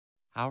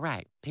All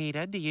right,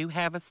 Peter, do you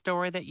have a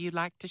story that you'd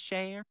like to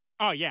share?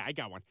 Oh, yeah, I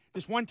got one.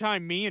 This one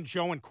time, me and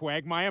Joe and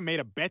Quagmire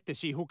made a bet to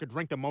see who could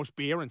drink the most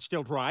beer and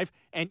still drive.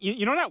 And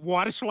you know that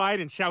water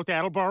slide in South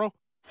Attleboro?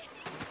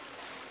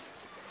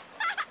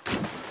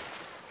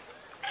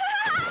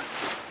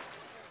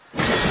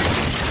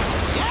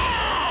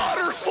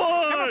 Water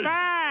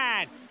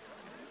slide!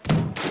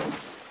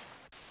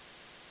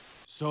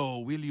 So,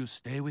 will you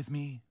stay with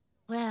me?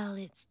 Well,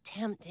 it's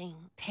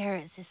tempting.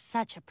 Paris is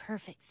such a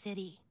perfect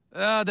city.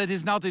 That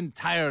is not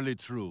entirely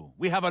true.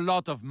 We have a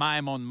lot of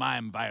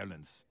mime-on-mime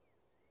violence.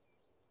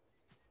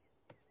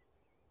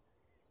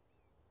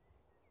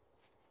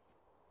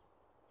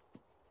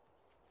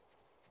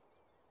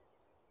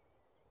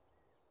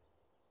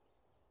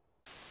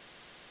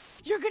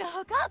 You're gonna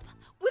hook up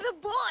with a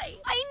boy!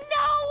 I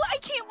know! I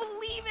can't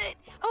believe it!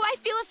 Oh, I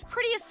feel as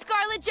pretty as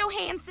Scarlett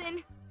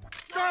Johansson.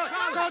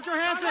 Scarlett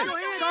Johansson!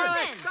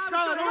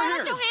 Scarlett, over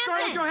here!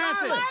 Scarlett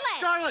Johansson!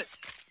 Scarlett!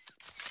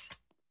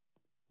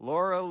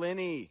 Laura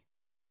Linney.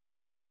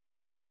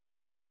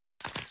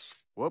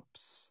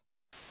 Whoops.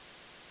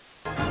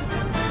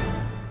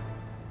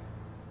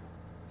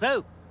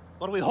 So,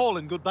 what are we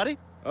hauling, good buddy?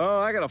 Oh,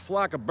 I got a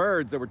flock of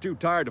birds that were too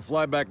tired to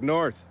fly back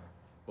north.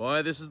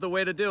 Boy, this is the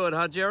way to do it,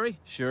 huh, Jerry?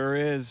 Sure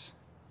is.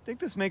 Think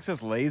this makes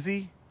us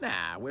lazy?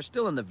 Nah, we're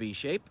still in the V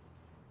shape.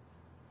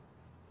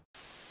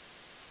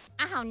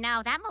 Oh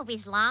no, that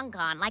movie's long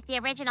gone, like the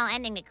original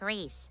ending to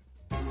Grease.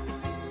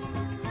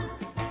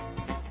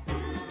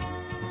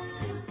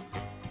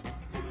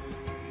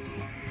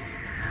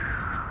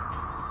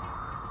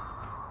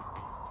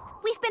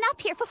 We've been up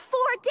here for 4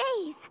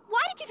 days.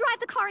 Why did you drive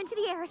the car into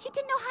the air if you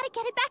didn't know how to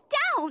get it back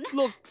down?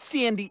 Look,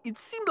 Sandy, it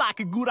seemed like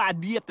a good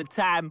idea at the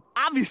time.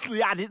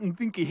 Obviously, I didn't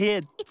think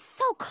ahead. It's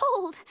so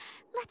cold.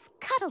 Let's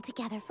cuddle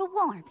together for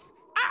warmth.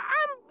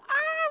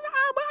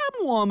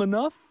 I'm warm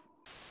enough.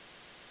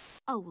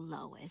 Oh,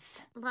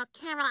 Lois. Look,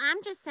 Carol,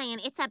 I'm just saying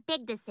it's a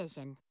big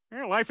decision.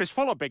 Yeah, life is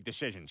full of big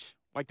decisions,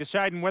 like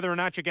deciding whether or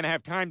not you're going to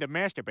have time to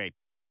masturbate.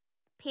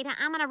 Peter,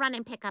 I'm gonna run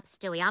and pick up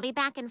Stewie. I'll be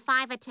back in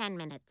 5 or 10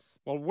 minutes.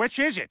 Well, which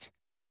is it?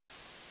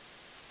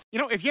 You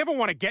know, if you ever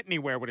want to get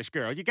anywhere with this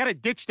girl, you got to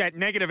ditch that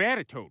negative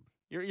attitude.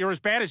 You're as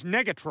bad as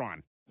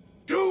Negatron.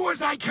 Do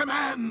as I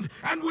command,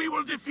 and we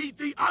will defeat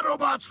the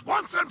Autobots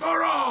once and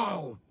for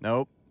all!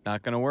 Nope,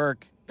 not gonna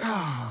work.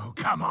 Oh,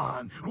 come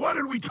on. What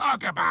did we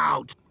talk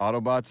about?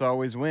 Autobots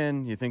always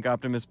win. You think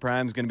Optimus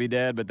Prime's gonna be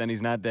dead, but then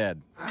he's not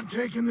dead. I'm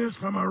taking this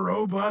from a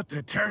robot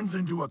that turns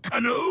into a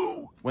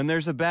canoe? When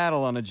there's a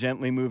battle on a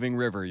gently moving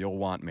river, you'll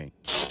want me.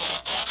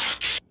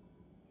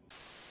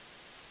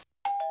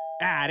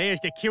 Ah, there's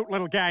the cute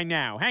little guy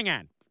now. Hang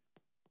on.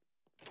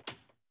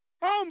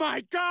 Oh,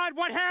 my God,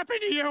 what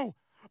happened to you?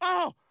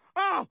 Oh,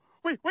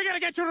 we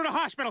gotta get you to the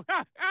hospital.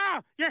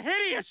 You're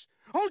hideous.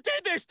 Who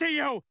did this to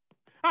you?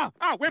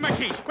 Where are my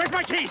keys? Where's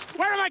my keys?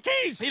 Where are my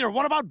keys? Peter,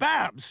 what about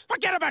Babs?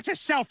 Forget about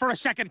yourself for a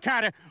second,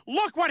 Carter.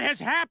 Look what has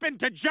happened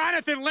to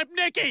Jonathan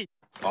Lipnicki.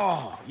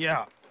 Oh,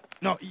 yeah.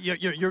 No,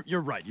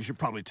 you're right. You should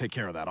probably take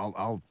care of that.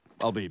 I'll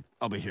be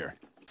here.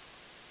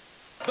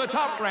 The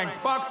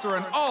top-ranked boxer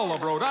in all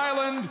of Rhode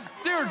Island,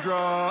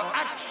 Deirdre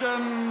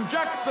Action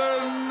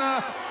Jackson.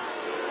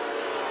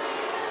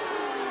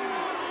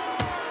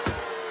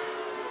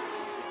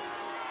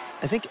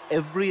 I think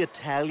every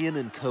Italian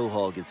in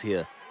Quahog is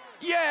here.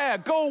 Yeah,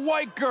 go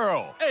white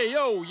girl. Hey,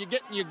 yo, you're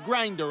getting your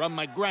grinder on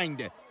my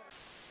grinder.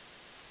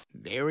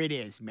 There it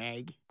is,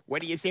 Meg.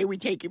 What do you say we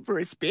take it for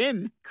a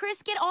spin?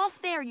 Chris, get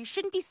off there. You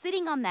shouldn't be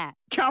sitting on that.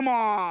 Come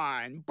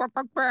on.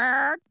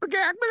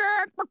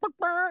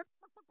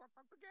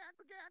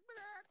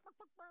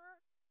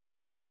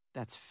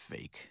 That's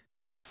fake.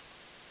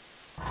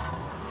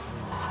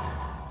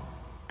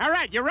 All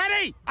right, you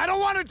ready? I don't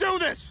want to do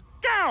this.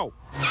 Go!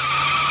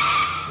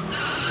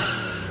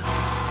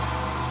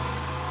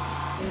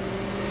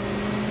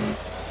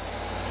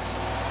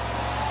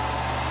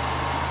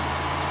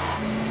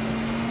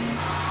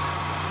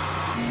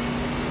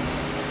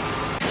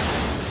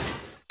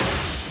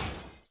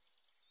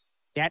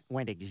 That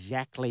went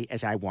exactly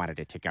as I wanted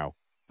it to go.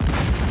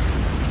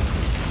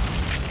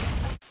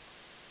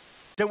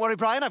 Don't worry,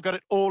 Brian, I've got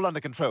it all under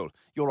control.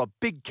 You're a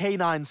big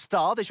canine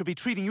star. They should be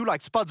treating you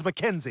like Spuds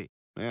McKenzie.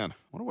 Man,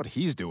 wonder what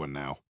he's doing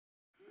now.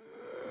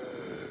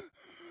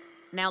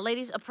 Now,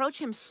 ladies,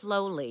 approach him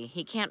slowly.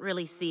 He can't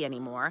really see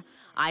anymore.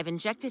 I've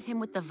injected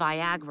him with the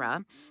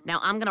Viagra. Now,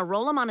 I'm gonna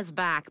roll him on his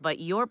back, but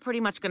you're pretty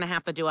much gonna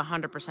have to do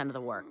 100% of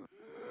the work.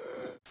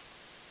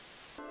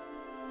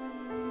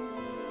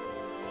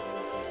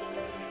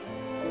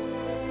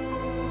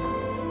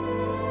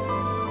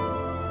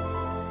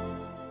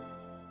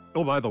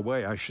 Oh, by the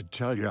way, I should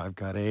tell you I've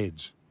got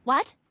AIDS.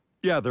 What?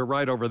 Yeah, they're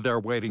right over there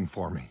waiting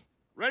for me.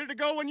 Ready to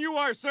go when you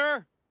are,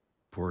 sir.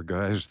 Poor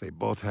guys, they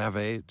both have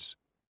AIDS.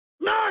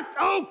 Not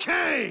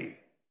okay!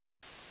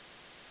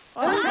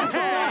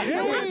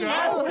 Here we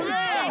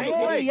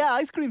go! Yeah,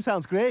 ice cream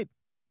sounds great.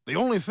 The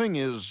only thing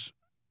is...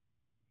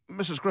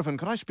 Mrs. Griffin,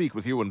 could I speak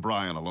with you and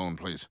Brian alone,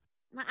 please?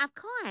 Well, of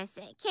course.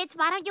 Kids,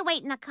 why don't you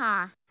wait in the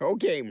car?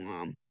 Okay,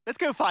 Mom. Let's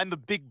go find the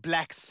big,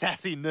 black,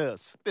 sassy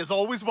nurse. There's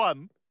always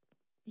one.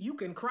 You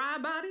can cry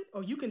about it,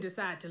 or you can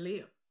decide to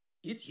live.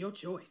 It's your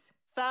choice.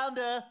 Found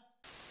her.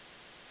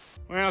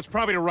 Well, it's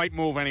probably the right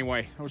move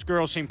anyway. Those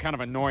girls seem kind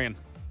of annoying.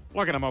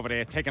 Look at them over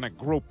there taking a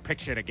group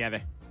picture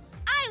together.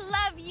 I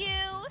love you.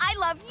 I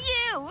love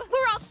you.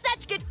 We're all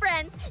such good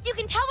friends. You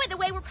can tell by the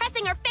way we're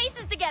pressing our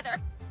faces together.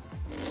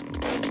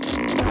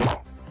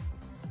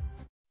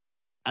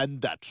 And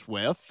that's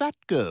where fat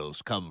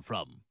girls come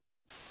from.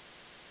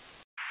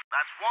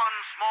 That's one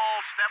small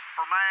step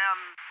for man,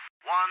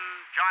 one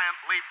giant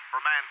leap for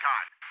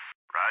mankind.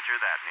 Roger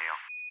that, Neil.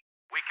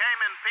 We came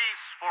in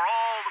peace for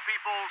all the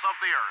peoples of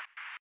the earth.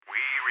 We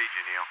read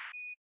you, Neil.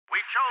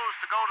 We chose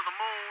to go to the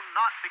moon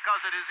not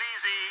because it is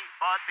easy,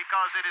 but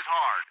because it is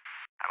hard.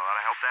 Had a lot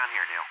of help down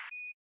here, Neil.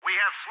 We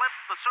have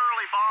slipped the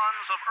surly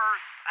bonds of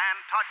earth and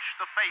touched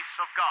the face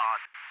of God.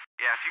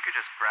 Yeah, if you could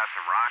just grab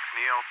some rocks,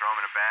 Neil, throw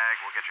them in a bag,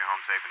 we'll get you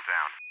home safe and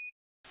sound.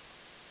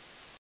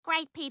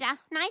 Great, Peter.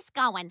 Nice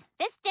going.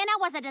 This dinner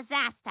was a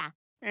disaster.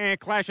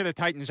 Clash of the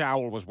Titans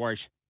Owl was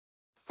worse.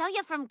 So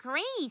you're from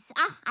Greece.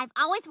 Ah, I've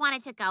always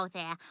wanted to go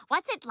there.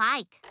 What's it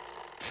like?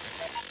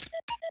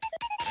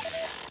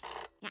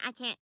 Yeah,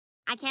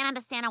 I can't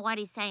understand a word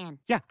he's saying.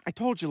 Yeah, I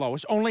told you,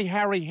 Lois, only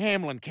Harry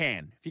Hamlin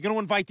can. If you're going to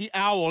invite the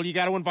owl, you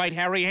got to invite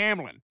Harry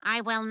Hamlin.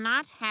 I will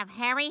not have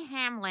Harry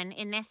Hamlin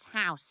in this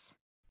house.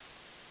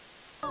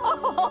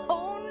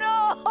 Oh,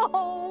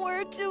 no.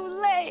 We're too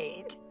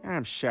late.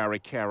 I'm sorry,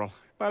 Carol.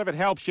 But if it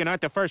helps, you're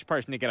not the first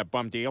person to get a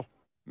bum deal.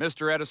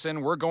 Mr.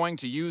 Edison, we're going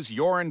to use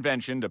your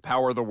invention to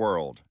power the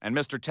world. And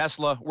Mr.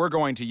 Tesla, we're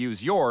going to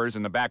use yours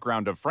in the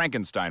background of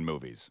Frankenstein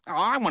movies. Oh,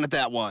 I wanted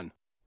that one.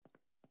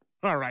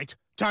 All right.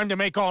 Time to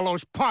make all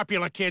those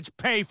popular kids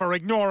pay for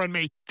ignoring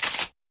me.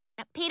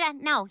 Peter,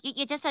 no.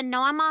 You're just a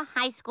normal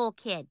high school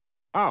kid.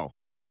 Oh.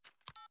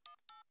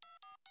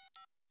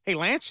 Hey,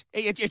 Lance?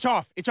 Hey, it's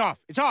off. It's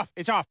off. It's off.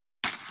 It's off.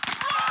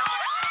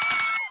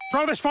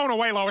 Throw this phone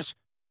away, Lois.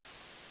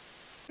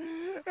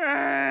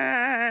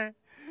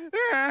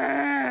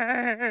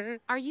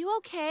 Are you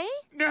okay?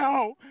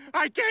 No,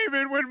 I came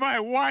in with my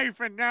wife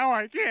and now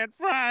I can't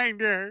find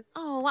her.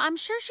 Oh, I'm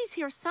sure she's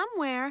here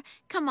somewhere.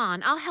 Come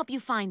on, I'll help you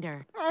find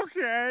her.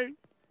 Okay.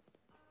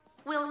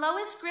 Will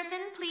Lois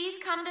Griffin please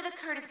come to the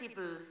courtesy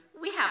booth?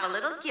 We have a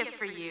little gift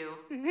for you.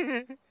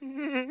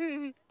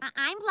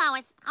 I'm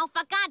Lois. Oh,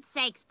 for God's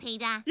sakes,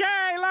 Peter.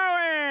 Yay,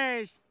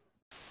 Lois!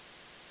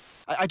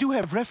 I do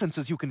have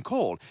references you can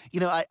call. You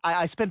know,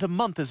 I spent a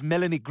month as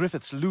Melanie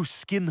Griffith's loose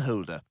skin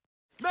holder.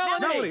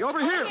 Melanie, over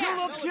here! You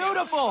look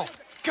beautiful!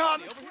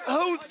 Can't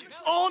hold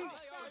on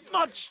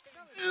much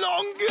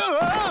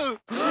longer!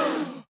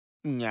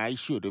 I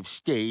should have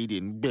stayed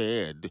in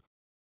bed.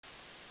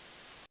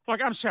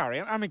 Look, I'm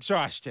sorry. I'm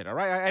exhausted, all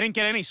right? I didn't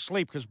get any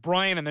sleep because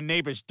Brian and the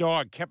neighbor's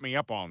dog kept me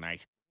up all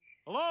night.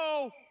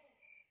 Hello?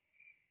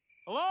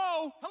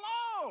 Hello?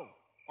 Hello?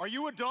 Are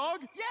you a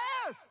dog?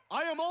 Yes!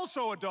 I am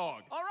also a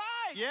dog. All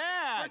right!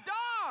 Yeah! We're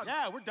dogs!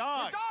 Yeah, we're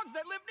dogs. We're dogs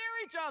that live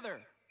near each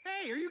other.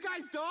 Hey, are you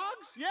guys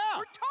dogs? Yeah.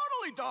 We're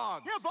totally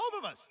dogs. Yeah, both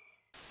of us.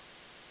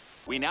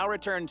 We now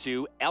return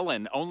to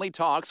Ellen only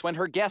talks when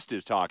her guest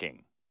is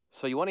talking.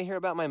 So you want to hear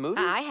about my movie?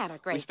 I had a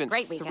great we spent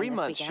weekend 3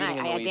 months this shooting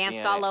weekend. in I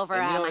danced Louisiana. all over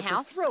and, you know, my it's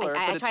house. A thriller,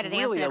 I but try to it's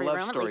dance really in every a love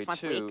room at story least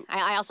once a too. week.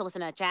 I also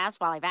listen to jazz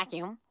while I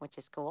vacuum, which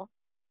is cool.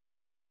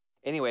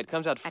 Anyway, it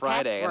comes out My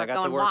Friday, pets and were I got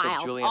to going work with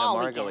wild Juliana all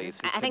Margulies,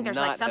 weekend. who I think could there's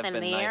like not something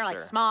have in the been air, like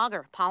nicer. smog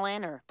or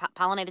pollen or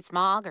pollinated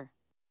smog or.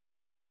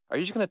 Are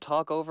you just going to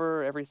talk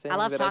over everything? I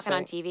love that talking say?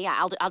 on TV.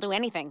 I'll do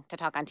anything to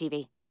talk on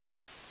TV.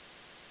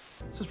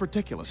 This is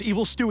ridiculous.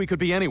 Evil Stewie could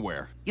be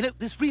anywhere. You know,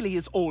 this really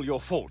is all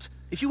your fault.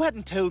 If you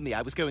hadn't told me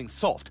I was going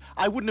soft,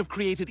 I wouldn't have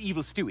created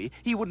Evil Stewie,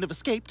 he wouldn't have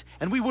escaped,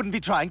 and we wouldn't be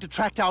trying to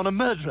track down a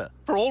murderer.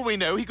 For all we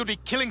know, he could be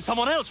killing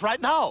someone else right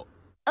now.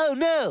 Oh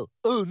no!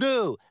 Oh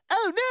no!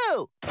 Oh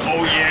no!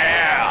 Oh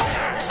yeah!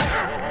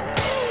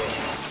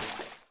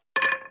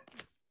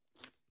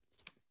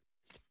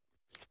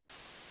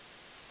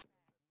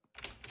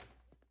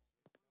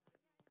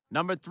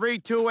 Number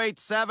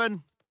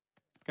 3287.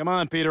 Come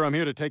on, Peter, I'm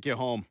here to take you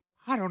home.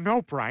 I don't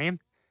know,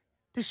 Brian.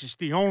 This is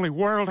the only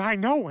world I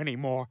know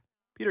anymore.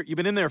 Peter, you've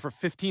been in there for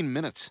 15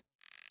 minutes.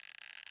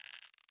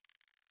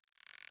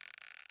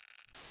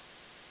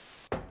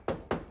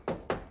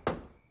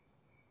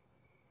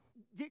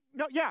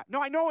 No,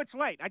 I know it's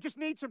late. I just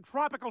need some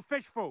tropical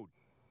fish food.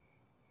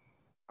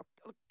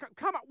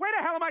 Come on, where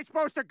the hell am I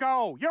supposed to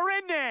go? You're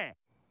in there!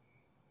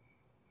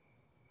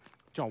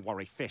 Don't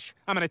worry, Fish.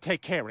 I'm gonna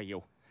take care of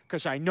you.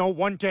 Because I know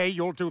one day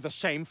you'll do the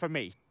same for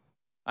me.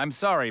 I'm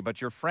sorry,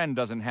 but your friend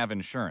doesn't have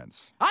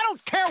insurance. I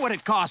don't care what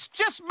it costs.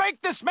 Just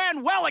make this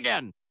man well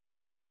again.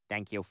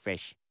 Thank you,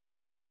 Fish.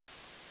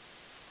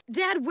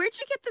 Dad, where'd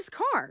you get this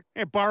car?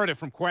 I borrowed it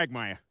from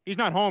Quagmire. He's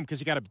not home because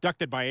he got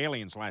abducted by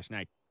aliens last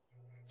night.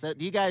 So,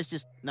 do you guys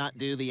just not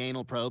do the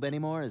anal probe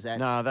anymore? Is that...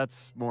 Nah,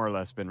 that's more or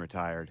less been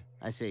retired.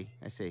 I see.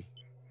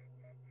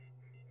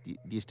 Do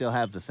you still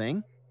have the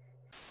thing?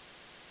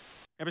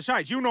 And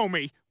besides, you know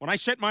me. When I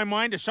set my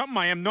mind to something,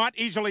 I am not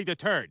easily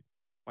deterred.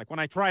 Like when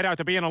I tried out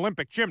to be an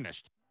Olympic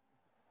gymnast.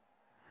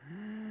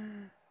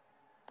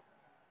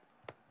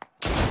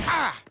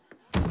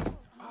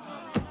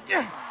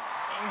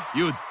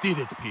 You did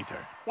it,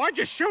 Peter. Why'd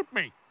you shoot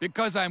me?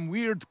 Because I'm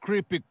weird,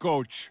 creepy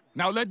coach.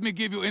 Now let me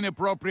give you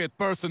inappropriate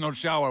personal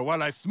shower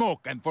while I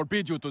smoke and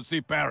forbid you to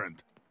see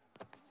parent.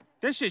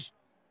 This is...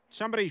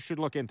 Somebody should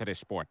look into this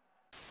sport.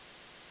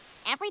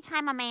 Every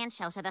time a man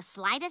shows her the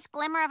slightest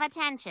glimmer of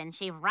attention,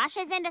 she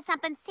rushes into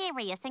something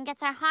serious and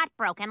gets her heart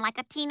broken like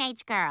a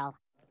teenage girl.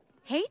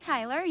 Hey,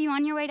 Tyler, are you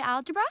on your way to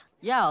algebra?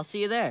 Yeah, I'll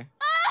see you there.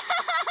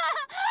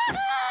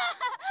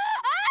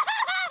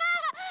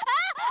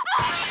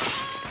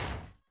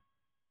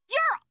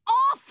 You're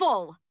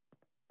awful!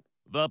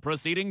 The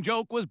preceding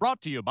joke was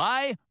brought to you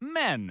by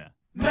Men.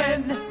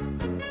 Men,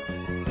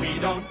 we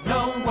don't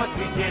know what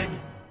we did.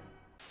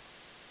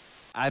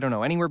 I don't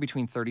know, anywhere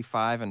between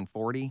 35 and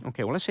 40.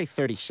 Okay, well, let's say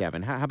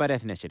 37. How about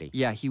ethnicity?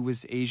 Yeah, he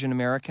was Asian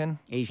American.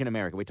 Asian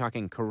American. We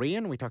talking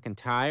Korean? We talking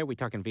Thai? We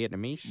talking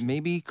Vietnamese?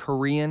 Maybe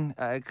Korean.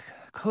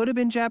 Could have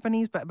been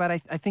Japanese, but I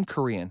think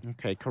Korean.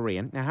 Okay,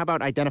 Korean. Now, how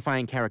about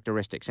identifying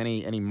characteristics?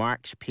 Any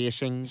marks,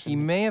 piercings? He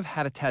may have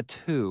had a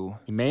tattoo.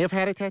 He may have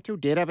had a tattoo?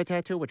 Did have a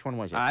tattoo? Which one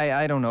was it?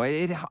 I don't know.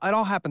 It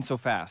all happened so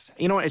fast.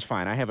 You know what? It's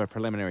fine. I have a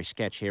preliminary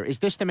sketch here. Is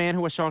this the man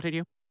who assaulted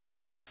you?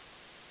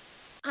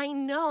 I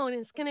know, and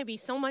it's gonna be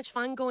so much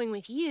fun going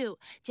with you.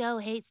 Joe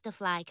hates to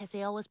fly because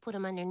they always put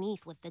him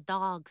underneath with the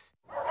dogs.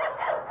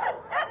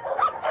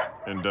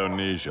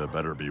 Indonesia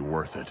better be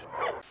worth it.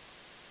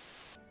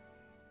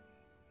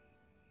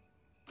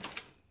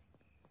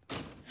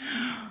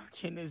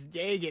 Can this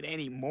day get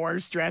any more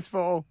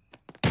stressful?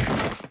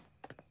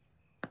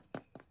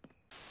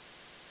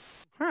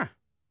 Huh.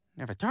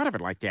 Never thought of it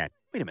like that.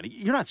 Wait a minute,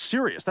 you're not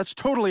serious. That's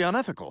totally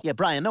unethical. Yeah,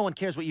 Brian, no one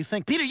cares what you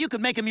think. Peter, you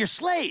could make him your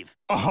slave.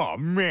 Oh,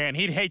 man,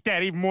 he'd hate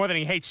that even more than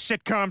he hates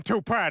sitcom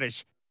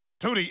two-parters.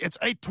 Tootie, it's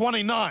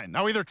 8:29.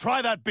 Now either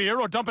try that beer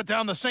or dump it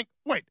down the sink.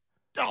 Wait.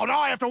 Oh,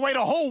 now I have to wait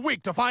a whole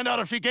week to find out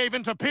if she gave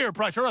in to peer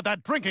pressure at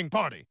that drinking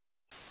party.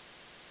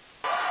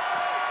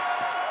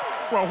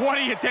 Well, what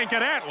do you think of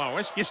that,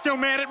 Lois? You still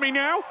mad at me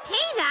now? Peter,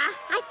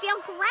 I feel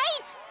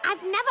great.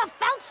 I've never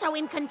felt so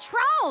in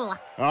control. Oh,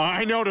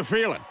 I know the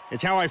feeling.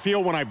 It's how I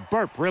feel when I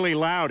burp really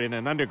loud in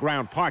an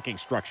underground parking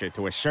structure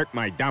to assert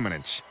my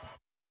dominance.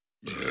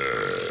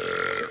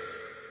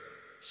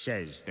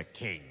 Says the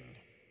king.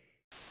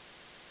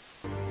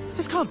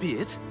 This can't be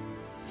it.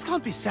 This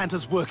can't be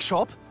Santa's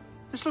workshop.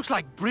 This looks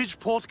like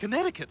Bridgeport,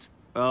 Connecticut.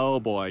 Oh,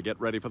 boy, get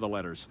ready for the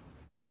letters.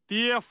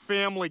 Dear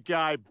Family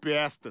Guy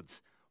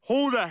bastards,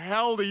 who the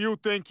hell do you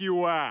think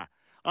you are?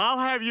 I'll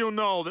have you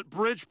know that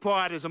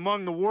Bridgeport is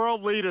among the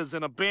world leaders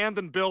in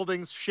abandoned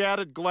buildings,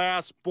 shattered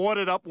glass,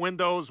 boarded-up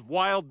windows,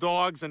 wild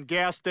dogs, and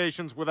gas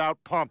stations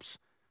without pumps.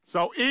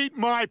 So eat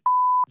my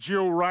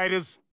Jew writers.